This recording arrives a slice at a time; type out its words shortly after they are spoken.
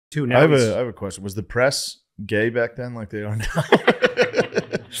Two. I have a question. Was the press gay back then like they are now?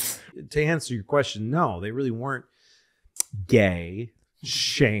 To answer your question, no, they really weren't gay.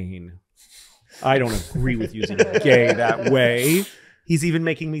 Shane, I don't agree with using gay that way. He's even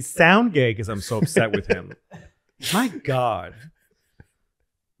making me sound gay because I'm so upset with him. My God.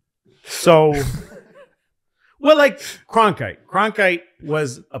 So, well, like Cronkite. Cronkite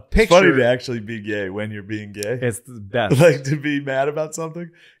was a picture. It's funny to actually be gay when you're being gay. It's the best. Like to be mad about something.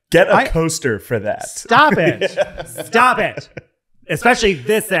 Get a coaster for that. Stop it. Yeah. Stop it. Especially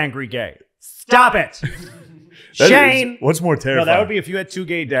this angry gay. Stop it. Shane. What's more terrifying? No, that would be if you had two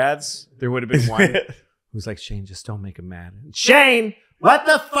gay dads. There would have been one who's like, Shane, just don't make him mad. Shane, what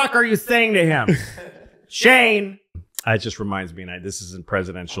the fuck are you saying to him? Shane. It just reminds me, and this isn't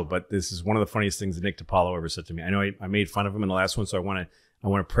presidential, but this is one of the funniest things that Nick DiPaolo ever said to me. I know I made fun of him in the last one, so I want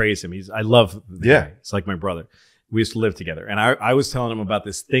to praise him. I love the guy. It's like my brother. We used to live together. And I was telling him about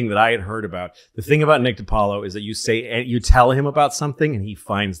this thing that I had heard about. The thing about Nick DiPaolo is that you tell him about something and he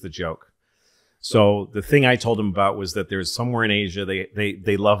finds the joke. So the thing I told him about was that there's somewhere in Asia,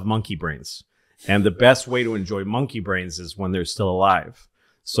 they love monkey brains. And the best way to enjoy monkey brains is when they're still alive.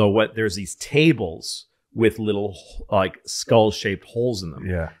 So there's these tables with little like skull-shaped holes in them.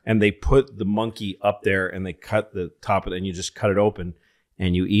 Yeah. And they put the monkey up there and they cut the top of it and you just cut it open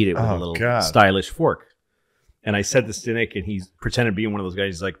and you eat it with a little stylish fork. And I said this to Nick, and he pretended to be one of those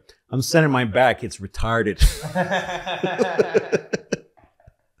guys. He's like, I'm sending mine back. It's retarded.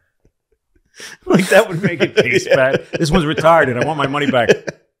 Like, that would make it taste bad. This one's retarded. I want my money back.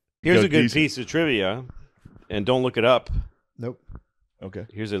 Here's a good piece of trivia, and don't look it up. Nope. Okay.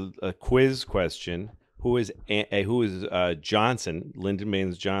 Here's a quiz question. Who is Johnson, Lyndon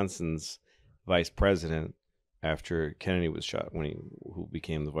Baines Johnson's vice president after Kennedy was shot, who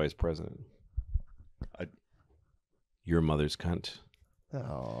became the vice president? Your mother's cunt.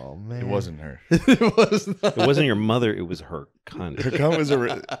 Oh, man. It wasn't her. It wasn't your mother. It was her cunt. Her cunt was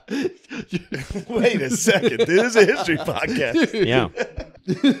Wait a second. This is a history podcast. Yeah.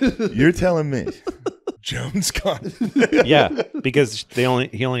 You're telling me Jones cunt. Yeah, because he only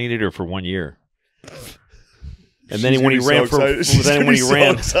needed her for 1 year. And then when he ran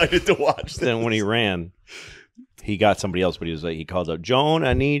excited to watch this. Then when he ran, he got somebody else, but he called out, Joan,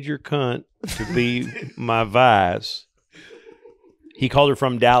 I need your cunt to be my vice. He called her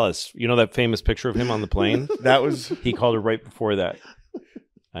from Dallas. You know that famous picture of him on the plane? He called her right before that.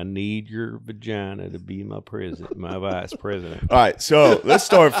 I need your vagina to be my vice president. All right, so let's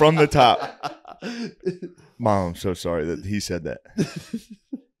start from the top. Mom, I'm so sorry that he said that.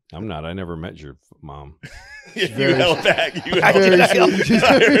 I'm not. I never met your mom. You held back.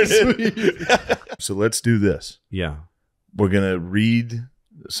 Very sweet. So let's do this. Yeah. We're going to read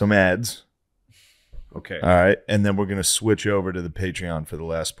some ads. Okay. All right. And then we're going to switch over to the Patreon for the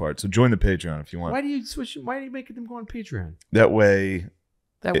last part. So join the Patreon if you want. Why do you switch? Why do you make them go on Patreon? That way.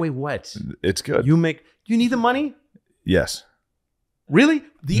 That way what? It's good. You need the money? Yes. Really?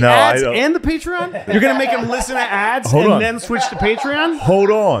 The ads and the Patreon? You're going to make them listen to ads then switch to Patreon?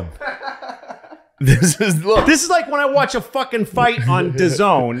 Hold on. This is like when I watch a fucking fight on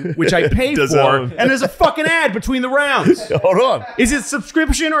DAZN, which I pay for, and there's a fucking ad between the rounds. Hold on. Is it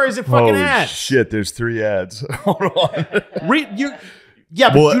subscription or is it fucking ads? Shit, there's 3 ads. Hold on. You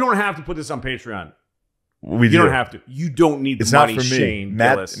don't have to put this on Patreon. You don't have to. You don't need the money, not for me. Shane.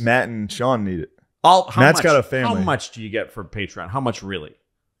 Matt and Sean need it. Matt's got a family. How much do you get for Patreon? How much really?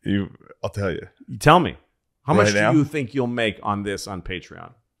 I'll tell you. You tell me. How much now? do you think you'll make on this on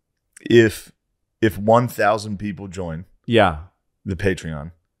Patreon? If 1,000 people join the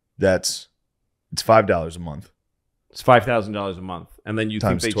Patreon, it's $5 a month. It's $5,000 a month. And then you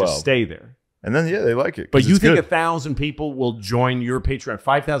Times think they 12. just stay there. And then, they like it. But you think 1,000 people will join your Patreon?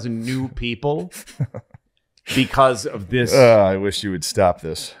 5,000 new people because of this? I wish you would stop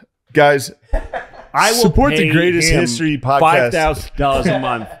this. Guys, I will support the greatest history podcast. $5,000 a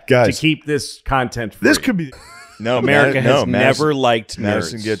month to keep this content free. This could be... No, America has never liked nerds.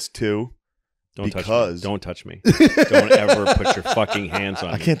 Madison gets 2. Don't touch me. Don't ever put your fucking hands on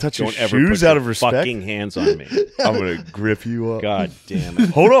me. I can't touch your Don't ever shoes put out your of respect. Fucking hands on me. I'm gonna grip you up. God damn it!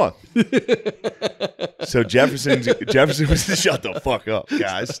 Hold on. So Jefferson was shut the fuck up,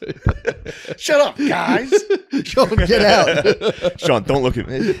 guys. Shut up, guys. Sean, get out. Sean, don't look at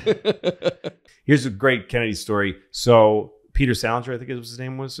me. Here's a great Kennedy story. So Peter Salinger, I think his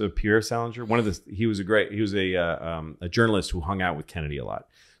name was Pierre Salinger. He was a journalist who hung out with Kennedy a lot.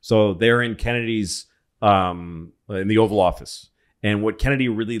 So they're in Kennedy's in the Oval Office, and what Kennedy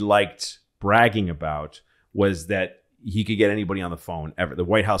really liked bragging about was that he could get anybody on the phone ever. The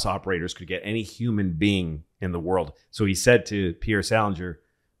White House operators could get any human being in the world. So he said to Pierre Salinger,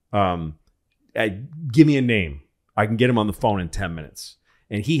 Give me a name. I can get him on the phone in 10 minutes.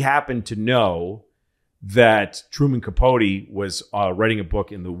 And he happened to know that Truman Capote was writing a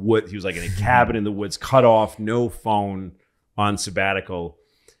book in the woods. He was like in a cabin in the woods, cut off, no phone, on sabbatical.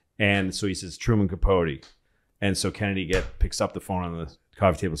 And so he says, Truman Capote. And so Kennedy picks up the phone on the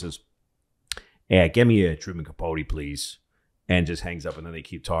coffee table and says, yeah, give me a Truman Capote, please. And just hangs up, and then they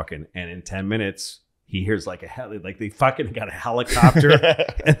keep talking. And in 10 minutes, he hears like they fucking got a helicopter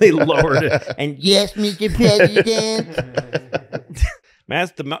and they lowered it. And yes, Mr. President.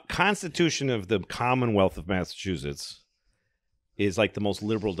 The Constitution of the Commonwealth of Massachusetts is like the most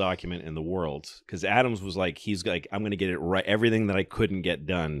liberal document in the world. Because Adams was like, I'm going to get it right. Everything that I couldn't get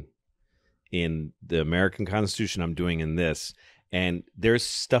done in the American Constitution, I'm doing in this. And there's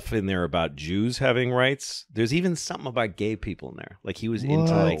stuff in there about Jews having rights. There's even something about gay people in there. Like he was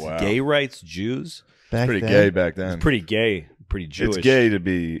into gay rights, Jews. Pretty gay back then. It's pretty gay, pretty Jewish. It's gay to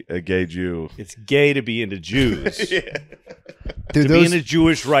be a gay Jew. It's gay to be into Jews. Yeah. Dude, to be into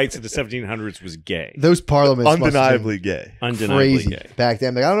Jewish rights in the 1700s was gay. Those parliaments undeniably gay. Undeniably crazy gay. back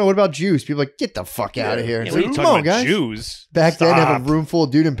then. Like, I don't know, what about Jews? People are like, get the fuck out of here. Yeah, It's what are like, you come talking on, about, guys. Jews? Back then, have a room full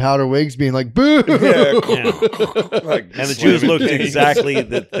of dude in powder wigs being like, boo. Yeah. Like, And the Jews looked exactly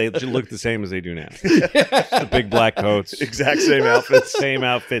they looked the same as they do now. The big black coats, exact same outfits. same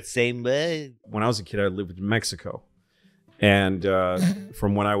outfits, same. When I was a kid, I lived in Mexico. And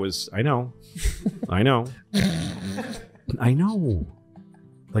from when I know.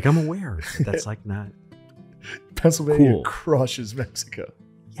 Like, I'm aware that that's like not Pennsylvania cool. crushes Mexico.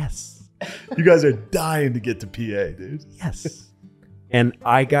 Yes. You guys are dying to get to PA, dude. Yes. And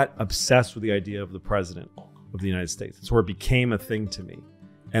I got obsessed with the idea of the president of the United States. That's where it became a thing to me.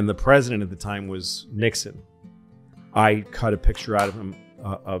 And the president at the time was Nixon. I cut a picture out of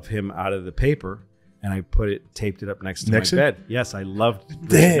him out of the paper, and I taped it up next to Nixon? my bed. Yes, I loved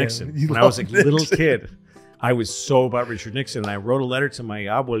Richard Nixon. When I was a little kid, I was so about Richard Nixon. And I wrote a letter to my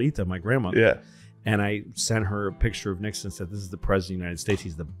abuelita, my grandmother. Yeah. And I sent her a picture of Nixon and said, this is the president of the United States.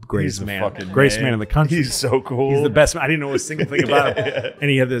 He's the greatest He's the man. fucking Greatest man. man in the country. He's so cool. He's the best man. I didn't know a single thing about him. And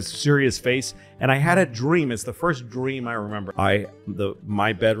he had this serious face. And I had a dream. It's the first dream I remember.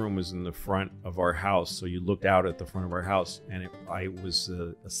 My bedroom was in the front of our house. So you looked out at the front of our house. And I was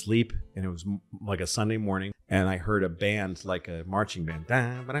asleep. And it was like a Sunday morning. And I heard a band, like a marching band.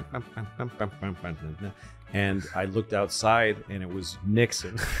 And I looked outside, and it was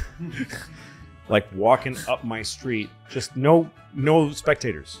Nixon. Like walking up my street, just no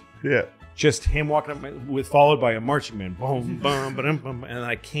spectators. Yeah. Just him walking up, followed by a marching band. Boom, boom, ba-dum, bum. And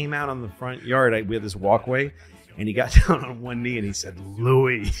I came out on the front yard. We had this walkway, and he got down on one knee and he said,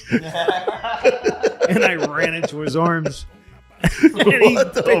 "Louis." And I ran into his arms.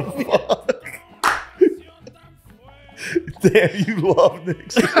 What the fuck? Damn, you love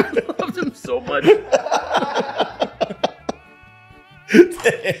Nixon. I loved him so much.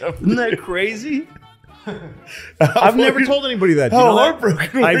 Damn. Isn't that crazy? I've never told anybody that. Do you How know that?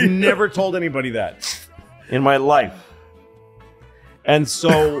 heartbroken I've were you? never told anybody that in my life. And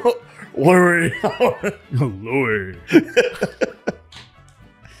so, Louis. Lord.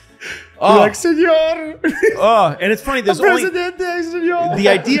 You're like, senor. And it's funny. There's only Presidente, senor. the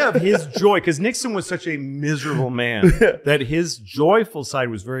idea of his joy, because Nixon was such a miserable man that his joyful side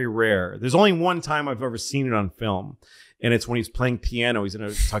was very rare. There's only one time I've ever seen it on film. And it's when he's playing piano. He's in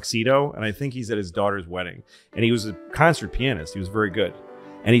a tuxedo, and I think he's at his daughter's wedding. And he was a concert pianist. He was very good.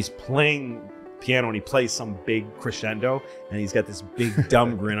 And he's playing piano, and he plays some big crescendo, and he's got this big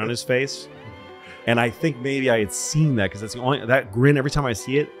dumb grin on his face. And I think maybe I had seen that, because that's the only that grin. Every time I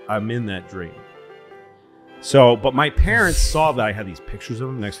see it, I'm in that dream. So, but my parents saw that I had these pictures of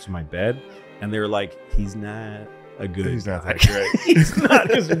him next to my bed, and they were like, "He's not a good. He's not guy." that great. He's not,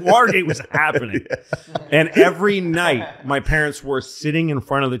 because Watergate was happening. Yeah. And every night, my parents were sitting in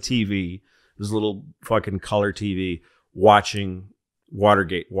front of the TV, this little fucking color TV, watching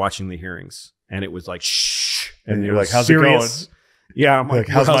Watergate, watching the hearings. And it was like, shh. And you're it like, was how's serious. it going? Yeah, I'm like,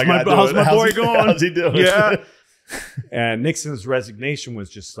 how's my boy going? How's he doing? Yeah. And Nixon's resignation was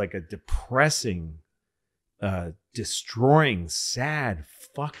just like a depressing, destroying, sad,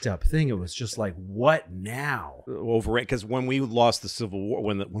 fucked up thing. It was just like, what now? Because when we lost the Civil War,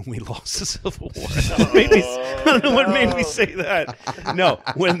 when we lost the Civil War, I don't know what made me say that. No,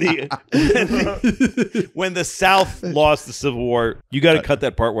 when the South lost the Civil War, you got to cut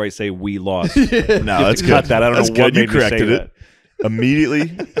that part where I say we lost. No, that's good. Cut that. I don't That's know what good. You made me say corrected that. it immediately.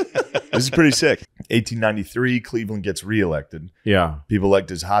 This is pretty sick. 1893, Cleveland gets reelected. Yeah. People liked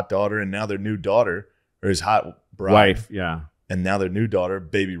his hot daughter, and now their new daughter, or his hot bride, Wife. Yeah. and now their new daughter,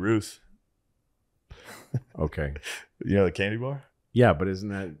 Baby Ruth. Okay. You know the candy bar? Yeah, but isn't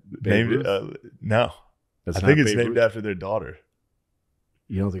that Babe Named Ruth? no. That's I think not it's Babe named Ruth? after their daughter.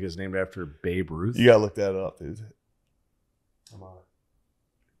 You don't think it's named after Babe Ruth? You gotta look that up, dude. Come on.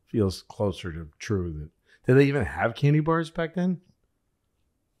 Feels closer to true. Did they even have candy bars back then?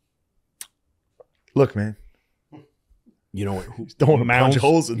 Look, man. You know who Don't want to punch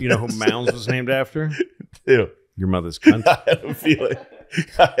holes in You know who this. Mounds was named after? Ew. Your mother's cunt. I had a feeling.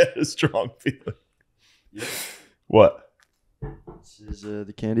 I had a strong feeling. What? This is,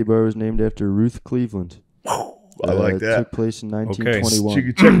 the candy bar was named after Ruth Cleveland. I like It that. took place in 1921. You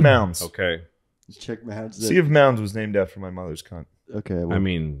could check Mounds. Okay. Check my hands. See if Mounds was named after my mother's cunt. Okay. Well, I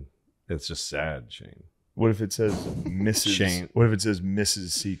mean, it's just sad, Shane. What if it says Mrs. Shane. What if it says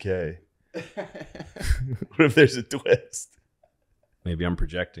Mrs. CK? What if there's a twist? Maybe I'm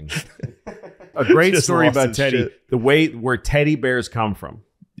projecting. A great Just story lost about his Teddy. shit. The way where teddy bears come from.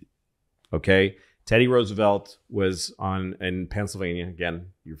 Okay. Teddy Roosevelt was in Pennsylvania. Again,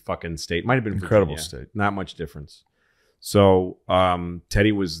 your fucking state. Might have been Incredible Virginia. state. Not much difference. So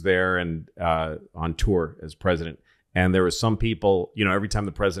Teddy was there and on tour as president. And there were some people, you know, every time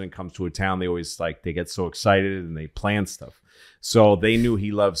the president comes to a town, they always they get so excited and they plan stuff. So they knew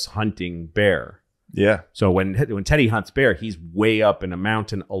he loves hunting bear. Yeah. So when Teddy hunts bear, he's way up in a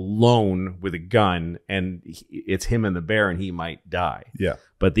mountain alone with a gun, and it's him and the bear, and he might die. Yeah.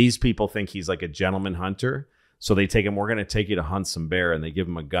 But these people think he's like a gentleman hunter, so they take him. We're going to take you to hunt some bear, and they give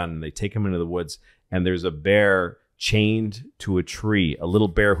him a gun, and they take him into the woods, and there's a bear chained to a tree, a little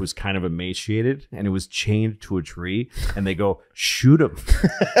bear who's kind of emaciated, and it was chained to a tree, and they go shoot him,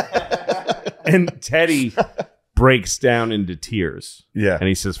 and Teddy breaks down into tears. Yeah. And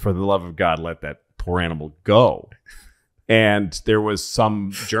he says, for the love of God, let that poor animal go. And there was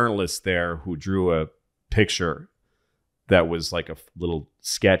some journalist there who drew a picture that was like a little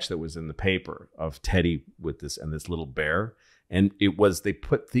sketch that was in the paper of Teddy with this and this little bear. And it was,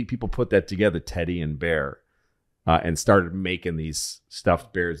 people put that together, Teddy and bear, and started making these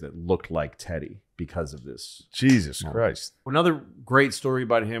stuffed bears that looked like Teddy because of this. Jesus Christ. Another great story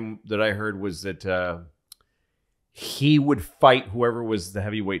about him that I heard was that he would fight whoever was the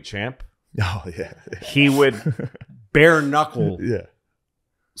heavyweight champ. Oh, yeah. He would bare knuckle. Yeah.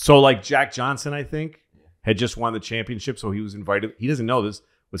 So like Jack Johnson, I think, had just won the championship. So he was invited. He doesn't know this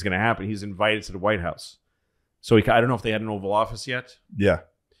was going to happen. He's invited to the White House. So I don't know if they had an Oval Office yet. Yeah.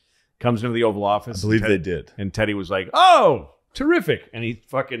 Comes into the Oval Office. I believe they did. And Teddy was like, oh, terrific. And he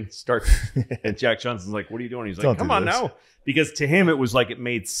fucking starts. And Jack Johnson's like, what are you doing? He's like, Don't come do on this. now. Because to him, it was like it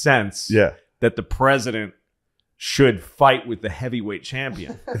made sense Yeah. that the president should fight with the heavyweight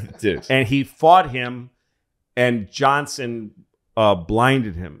champion. Dude. And he fought him, and Johnson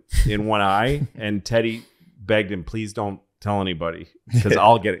blinded him in one eye. And Teddy begged him, please don't tell anybody because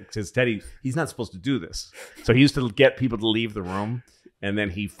I'll get it. Because Teddy, he's not supposed to do this. So he used to get people to leave the room, and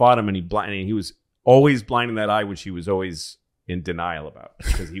then he fought him, and he was always blind in that eye, which he was always in denial about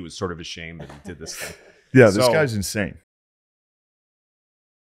because he was sort of ashamed that he did this thing. Yeah, this So- guy's insane.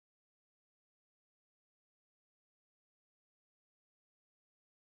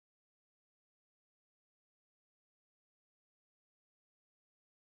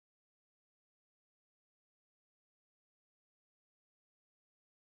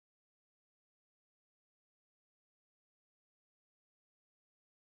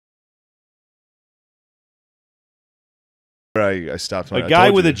 I stopped. A guy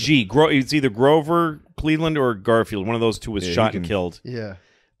with a G. It's either Grover, Cleveland, or Garfield. One of those two was Yeah, shot he and can- killed. Yeah.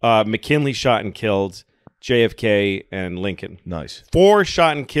 McKinley shot and killed. JFK and Lincoln. Nice. 4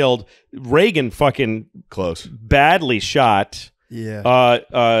 shot and killed. Reagan fucking Close. badly shot. Yeah.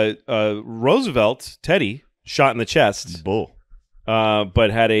 Roosevelt, Teddy, shot in the chest, Bull.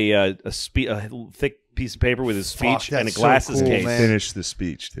 but had a thick piece of paper with his Fuck, speech and a that's so glasses cool, case. man. Finished the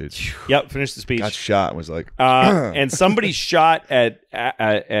speech, dude. Yep, finished the speech. Got shot and was like, And somebody shot at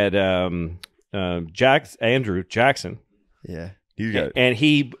Andrew Jackson, Yeah. you got and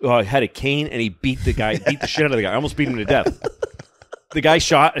he had a cane and he beat the shit out of the guy. I almost beat him to death. The guy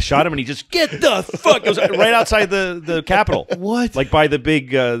shot him and he just get the fuck. It was right outside the Capitol, What? like by the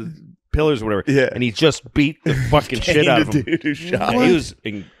big pillars or whatever. Yeah. And he just beat the fucking shit out of him. Dude who shot. Yeah, he was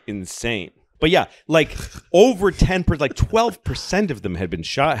insane. But yeah, like over 10%, like 12% of them have been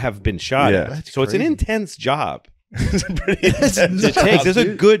shot. Yeah. That's So it's an crazy. intense job It's a pretty intense to job, take. There's a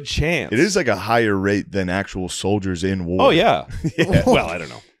dude. good chance. It is like a higher rate than actual soldiers in war. Oh yeah. Well, I don't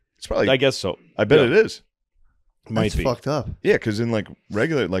know. It's probably. I guess so. I bet Yeah. it is. Might That's be. fucked up. Yeah, because in like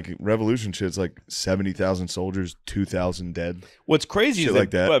regular like revolution shit, it's like 70,000 soldiers, 2,000 dead. What's crazy Shit is that,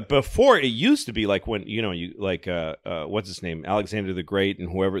 like that. But before it used to be like when you like what's his name, Alexander the Great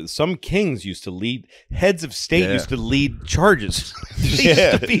and whoever. Some kings used to lead, heads of state Yeah. used to lead charges. They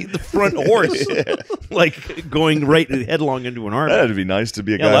used to be the front horse, like going right headlong into an army. That'd be nice to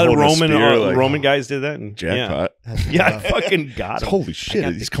be a Yeah, a guy lot of holding Roman a spear, like, Roman guys did that. And, jackpot. Yeah, I fucking got him. Holy shit!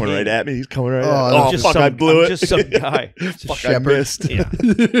 got He's the coming king. right at me. He's coming right Oh, at me. I'm Oh, just fuck! some, I blew I'm it. just some guy. Fuck! I missed. Yeah.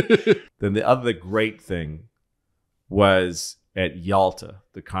 Then the other great thing was at Yalta,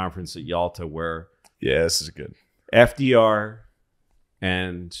 the conference at Yalta, where Yeah, this is good. FDR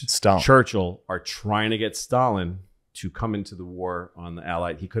and Stalin. Churchill are trying to get Stalin to come into the war on the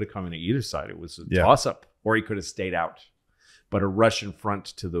Allied. He could have come in on either side. It was a Yeah. toss-up, or he could have stayed out. But a Russian front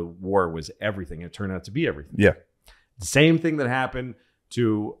to the war was everything. It turned out to be everything. Yeah. The same thing that happened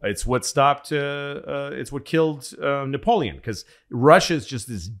to, it's what stopped, it's what killed Napoleon, because Russia is just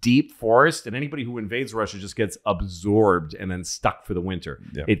this deep forest, and anybody who invades Russia just gets absorbed and then stuck for the winter.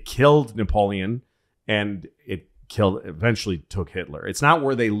 Yeah. It killed Napoleon, and it eventually took Hitler. It's not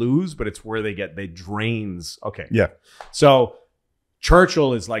where they lose, but it's where they drains. Okay. Yeah. So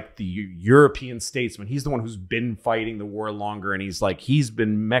Churchill is like the European statesman. He's the one who's been fighting the war longer, and he's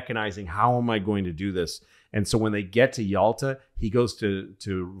been mechanizing. How am I going to do this? And so when they get to Yalta, he goes to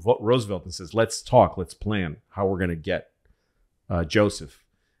Roosevelt and says, "Let's talk. Let's plan how we're going to get Joseph."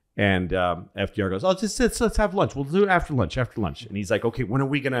 And FDR goes, "Oh, let's have lunch. We'll do it after lunch. After lunch." And he's like, "Okay, when are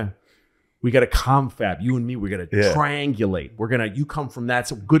we gonna? We got to confab. You and me. We got to triangulate. You come from that.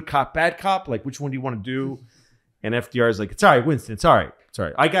 So good cop, bad cop. Like, which one do you want to do?" And FDR is like, "It's all right, Winston. It's all right. It's all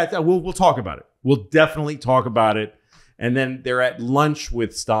right. I got that. We'll talk about it. We'll definitely talk about it." And then they're at lunch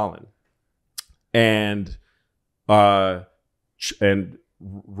with Stalin, and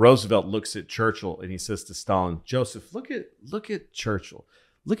Roosevelt looks at Churchill and he says to Stalin, "Joseph, look at Churchill.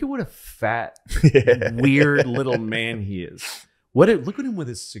 Look at what a fat, weird little man he is. Look at him with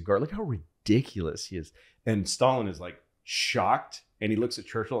his cigar. Look how ridiculous he is." And Stalin is like shocked, and he looks at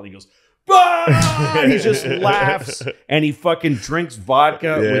Churchill and he goes, "Ah!" And he just laughs, and he fucking drinks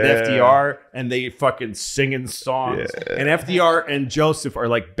vodka with FDR, and they fucking singing songs. Yeah. And FDR and Joseph are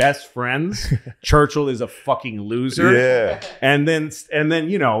like best friends. Churchill is a fucking loser. Yeah. And then and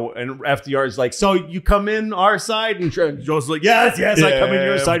FDR is like, "So you come in our side?" And Joe's like, yes, I come in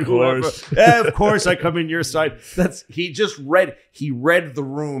your side. Of Whoever, course. of course, I come in your side. He read the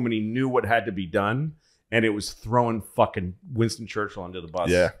room, and he knew what had to be done, and it was throwing fucking Winston Churchill under the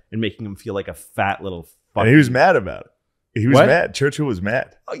bus, and making him feel like a fat little. And he was mad about it. He was What? mad. Churchill was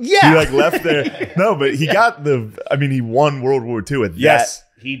mad. Yeah, He like left there. No, but he got he won World War II at yes,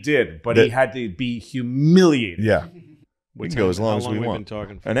 he did, but he had to be humiliated. that. Yeah. We can go as long as we we've want. been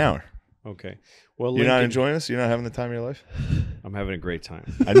talking for? An hour. Okay. Well, You're not Lincoln, enjoying this? You're not having the time of your life? I'm having a great time.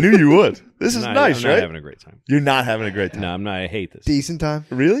 I knew you would. This is I'm nice, not right? having a great time. You're not having a great time. No, I'm not. I hate this. Decent time.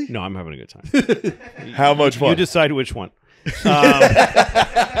 Really? No, I'm having a good time. How much fun? You decide which one.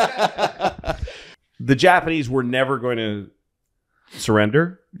 The Japanese were never going to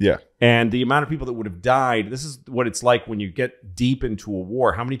surrender. Yeah. And the amount of people that would have died, this is what it's like when you get deep into a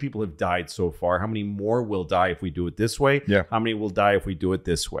war. How many people have died so far? How many more will die if we do it this way? Yeah. How many will die if we do it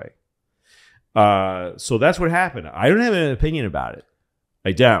this way? So that's what happened. I don't have an opinion about it.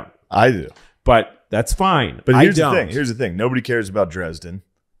 I don't. I do. But that's fine. But I here's the don't. thing. Here's the thing. Nobody cares about Dresden.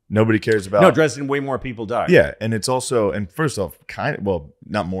 Nobody cares about... No, Dresden, way more people died. Yeah, and it's also... And first off,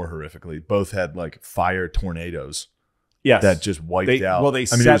 not more horrifically, both had like fire tornadoes Yes. that just wiped out. Well, they it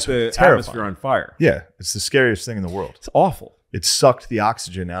set was the terrifying. atmosphere on fire. Yeah, it's the scariest thing in the world. It's awful. It sucked the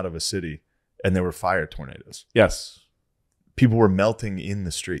oxygen out of a city, and there were fire tornadoes. Yes. People were melting in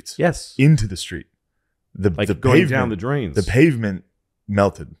the streets. Yes. Into the street. The Going pavement, down the drains. The pavement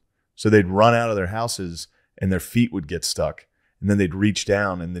melted. So they'd run out of their houses and their feet would get stuck. And then they'd reach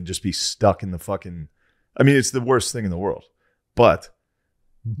down and then just be stuck in the fucking... I mean, it's the worst thing in the world. But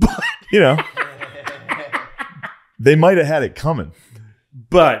you know, they might have had it coming.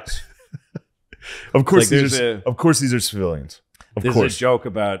 But Of course, like these are civilians. Of There's course. a joke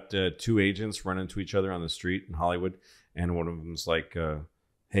about two agents running into each other on the street in Hollywood, and one of them's like,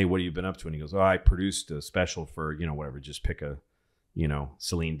 "Hey, what have you been up to?" And he goes, "Oh, I produced a special for whatever. Just pick a,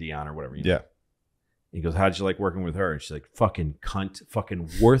 Celine Dion or whatever." Yeah. He goes, "How'd you like working with her?" And she's like, "Fucking cunt, fucking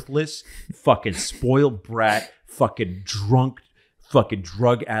worthless, fucking spoiled brat, fucking drunk, fucking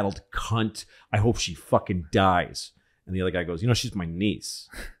drug-addled cunt. I hope she fucking dies." And the other guy goes, "She's my niece."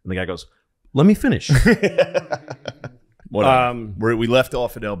 And the guy goes, "Let me finish." We left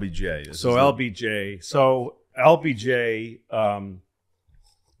off at LBJ. So LBJ.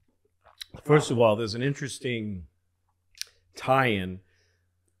 First of all, there's an interesting tie-in,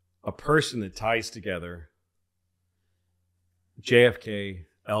 a person that ties together JFK,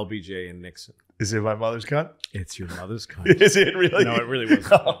 LBJ, and Nixon. Is it my mother's cunt? It's your mother's cunt. Is it really? No, it really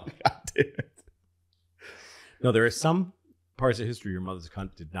wasn't. Oh, God damn it. No, there are some parts of history your mother's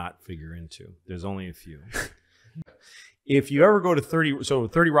cunt did not figure into. There's only a few. If you ever go to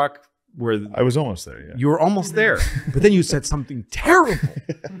 30 Rock, where I was almost there, yeah. you were almost there, but then you said something terrible.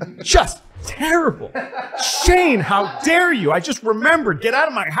 Just terrible. Shane, how dare you? I just remembered. Get out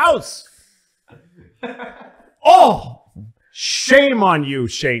of my house. Oh, shame on you,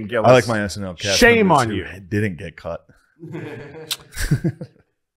 Shane Gillis. I like my SNL cast Shame members on who you. didn't get cut.